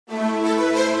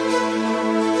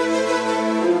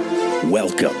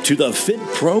Welcome to the Fit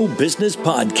Pro Business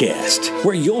Podcast,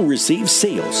 where you'll receive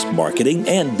sales, marketing,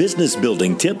 and business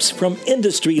building tips from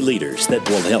industry leaders that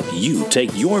will help you take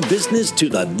your business to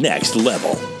the next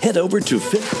level. Head over to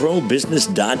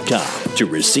fitprobusiness.com to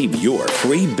receive your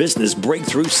free business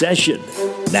breakthrough session.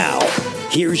 Now,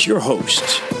 here's your host,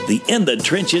 the In the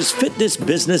Trenches fitness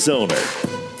business owner,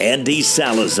 Andy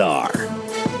Salazar.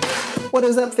 What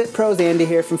is up, Fit Pros? Andy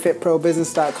here from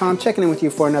fitprobusiness.com, checking in with you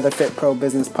for another Fit Pro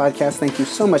Business Podcast. Thank you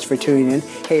so much for tuning in.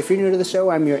 Hey, if you're new to the show,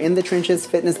 I'm your In the Trenches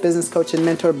fitness business coach and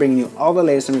mentor, bringing you all the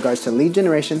latest in regards to lead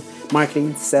generation,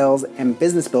 marketing, sales, and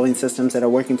business building systems that are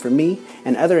working for me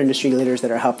and other industry leaders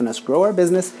that are helping us grow our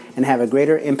business and have a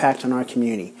greater impact on our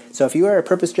community. So if you are a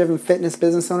purpose-driven fitness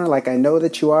business owner like I know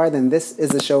that you are, then this is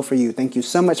the show for you. Thank you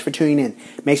so much for tuning in.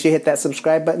 Make sure you hit that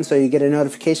subscribe button so you get a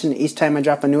notification each time I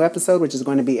drop a new episode, which is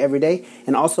going to be every day.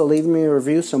 And also leave me a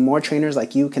review so more trainers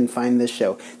like you can find this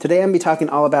show. Today I'm going to be talking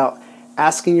all about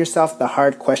asking yourself the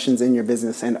hard questions in your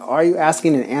business. And are you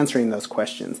asking and answering those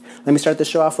questions? Let me start the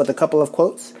show off with a couple of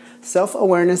quotes.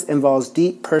 Self-awareness involves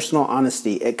deep personal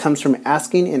honesty. It comes from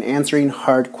asking and answering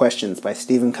hard questions by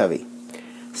Stephen Covey.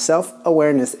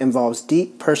 Self-awareness involves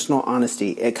deep personal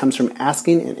honesty. It comes from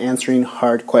asking and answering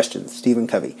hard questions. Stephen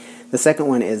Covey. The second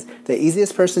one is, the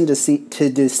easiest person to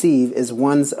deceive is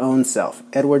one's own self.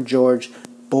 Edward George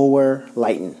Bulwer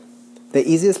Lytton. The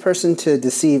easiest person to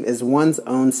deceive is one's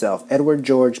own self. Edward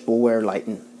George Bulwer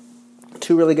Lytton.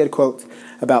 Two really good quotes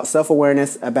about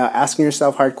self-awareness, about asking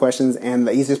yourself hard questions, and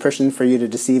the easiest person for you to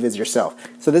deceive is yourself.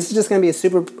 So this is just going to be a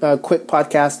super quick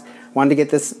podcast. Wanted to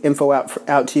get this info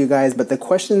out to you guys, but the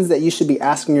questions that you should be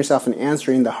asking yourself and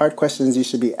answering, the hard questions you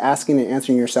should be asking and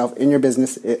answering yourself in your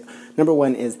business, number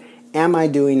one is, am I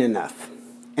doing enough?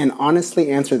 And honestly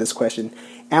answer this question.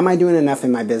 Am I doing enough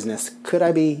in my business? Could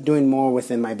I be doing more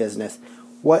within my business?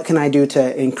 What can I do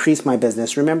to increase my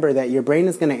business? Remember that your brain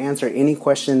is going to answer any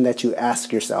question that you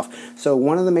ask yourself. So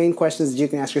one of the main questions that you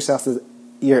can ask yourself is,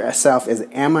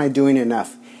 am I doing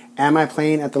enough? Am I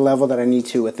playing at the level that I need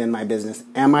to within my business?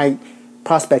 Am I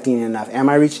prospecting enough? Am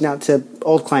I reaching out to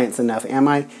old clients enough? Am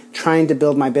I trying to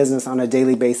build my business on a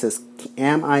daily basis?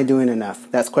 Am I doing enough?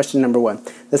 That's question number one.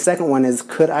 The second one is,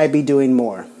 could I be doing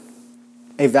more?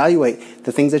 Evaluate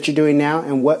the things that you're doing now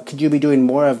and what could you be doing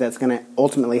more of that's going to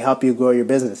ultimately help you grow your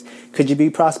business. Could you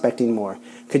be prospecting more?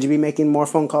 Could you be making more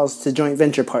phone calls to joint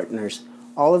venture partners?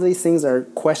 All of these things are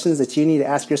questions that you need to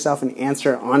ask yourself and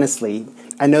answer honestly.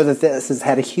 I know that this has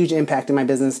had a huge impact in my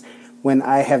business when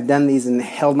I have done these and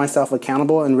held myself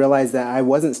accountable and realized that I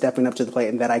wasn't stepping up to the plate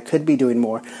and that I could be doing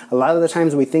more. A lot of the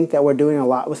times we think that we're doing a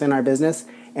lot within our business,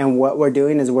 and what we're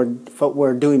doing is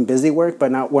we're doing busy work,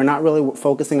 but we're not really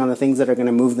focusing on the things that are going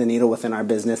to move the needle within our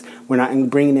business. We're not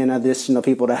bringing in additional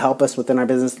people to help us within our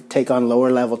business take on lower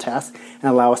level tasks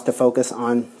and allow us to focus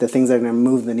on the things that are going to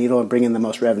move the needle and bring in the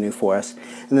most revenue for us.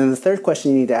 And then the third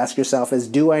question you need to ask yourself is,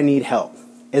 do I need help?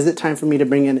 Is it time for me to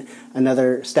bring in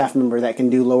another staff member that can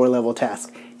do lower level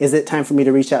tasks? Is it time for me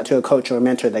to reach out to a coach or a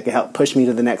mentor that can help push me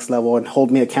to the next level and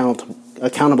hold me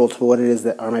accountable to what it is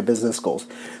that are my business goals?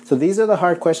 So these are the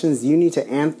hard questions you need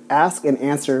to ask and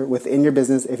answer within your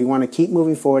business if you want to keep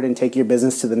moving forward and take your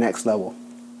business to the next level.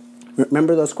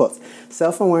 Remember those quotes.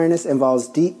 Self-awareness involves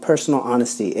deep personal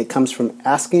honesty. It comes from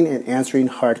asking and answering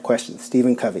hard questions.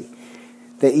 Stephen Covey.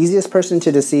 The easiest person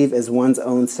to deceive is one's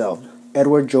own self.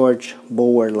 Edward George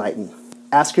Bulwer Lytton.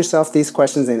 Ask yourself these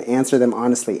questions and answer them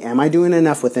honestly. Am I doing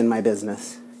enough within my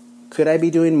business? Could I be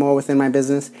doing more within my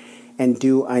business? And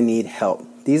do I need help?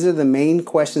 These are the main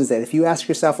questions that if you ask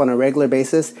yourself on a regular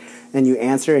basis and you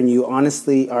answer and you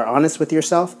honestly are honest with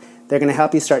yourself, they're going to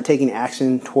help you start taking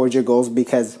action towards your goals,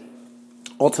 because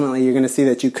ultimately you're going to see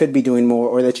that you could be doing more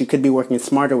or that you could be working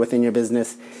smarter within your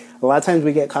business. A lot of times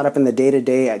we get caught up in the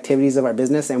day-to-day activities of our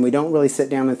business and we don't really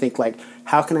sit down and think like,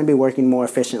 how can I be working more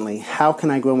efficiently? How can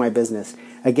I grow my business?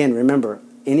 Again, remember,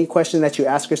 any question that you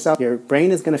ask yourself, your brain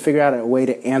is going to figure out a way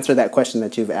to answer that question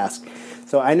that you've asked.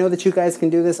 So I know that you guys can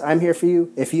do this. I'm here for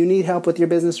you. If you need help with your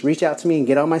business, reach out to me and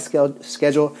get on my schedule,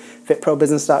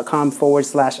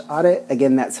 fitprobusiness.com/audit.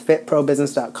 Again, that's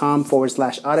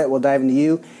fitprobusiness.com/audit. We'll dive into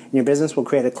you and your business. We'll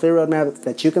create a clear roadmap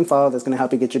that you can follow that's going to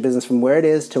help you get your business from where it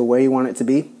is to where you want it to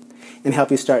be, and help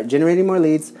you start generating more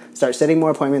leads, start setting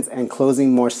more appointments, and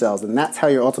closing more sales. And that's how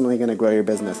you're ultimately going to grow your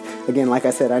business. Again, like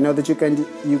I said, I know that you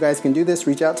guys can do this.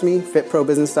 Reach out to me,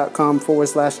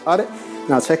 fitprobusiness.com/audit.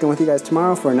 And I'll check in with you guys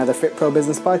tomorrow for another Fit Pro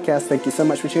Business Podcast. Thank you so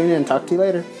much for tuning in, and talk to you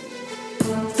later.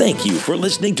 Thank you for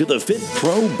listening to the Fit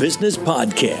Pro Business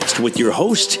Podcast with your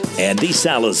host, Andy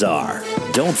Salazar.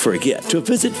 Don't forget to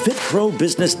visit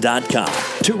fitprobusiness.com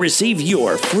to receive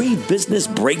your free business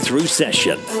breakthrough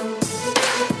session.